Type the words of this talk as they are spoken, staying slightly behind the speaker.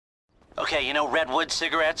Okay, you know Redwood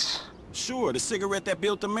cigarettes? Sure, the cigarette that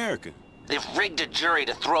built America. They've rigged a jury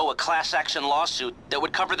to throw a class-action lawsuit that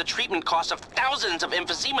would cover the treatment costs of thousands of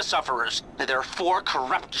emphysema sufferers. There are 4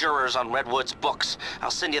 corrupt jurors on Redwood's books.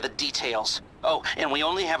 I'll send you the details. Oh, and we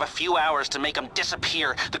only have a few hours to make them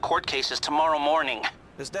disappear. The court case is tomorrow morning.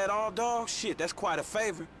 Is that all, dog? Shit, that's quite a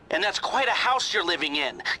favor. And that's quite a house you're living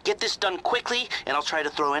in. Get this done quickly, and I'll try to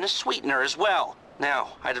throw in a sweetener as well. Now,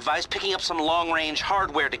 I'd advise picking up some long-range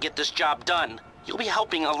hardware to get this job done. You'll be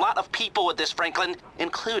helping a lot of people with this, Franklin,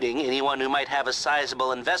 including anyone who might have a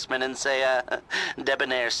sizable investment in, say,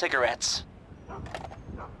 debonair cigarettes.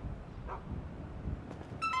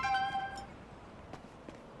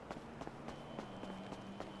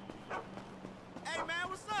 Hey, man,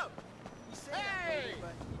 what's up? Hey!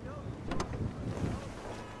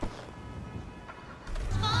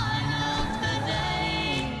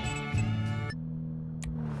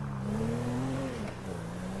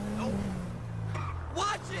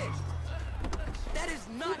 Watch it! That is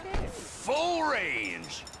not Full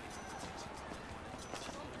range.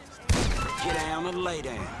 Get down and lay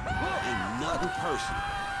down. Ain't nothing personal.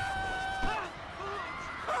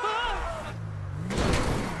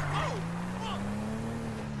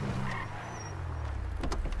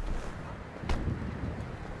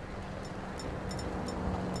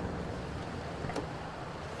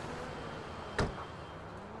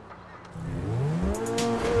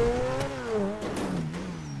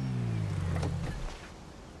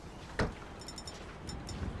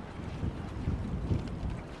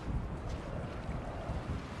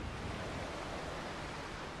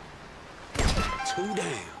 Two down.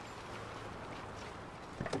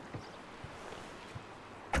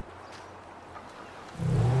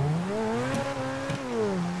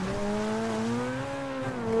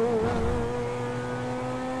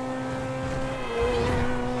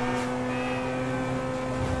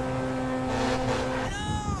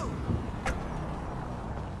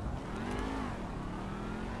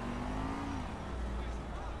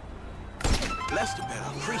 Lester better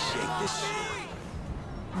appreciate this shit.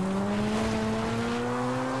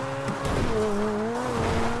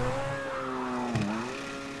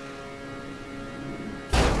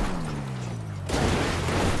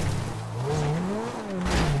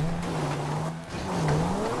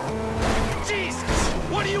 Jesus!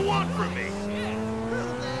 What do you want from me?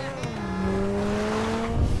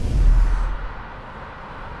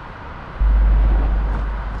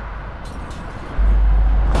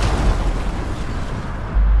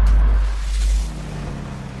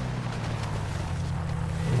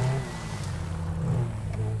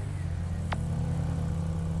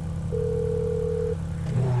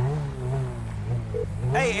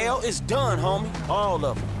 Hey, L, it's done, homie. All of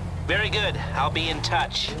them. Very good. I'll be in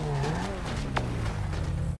touch.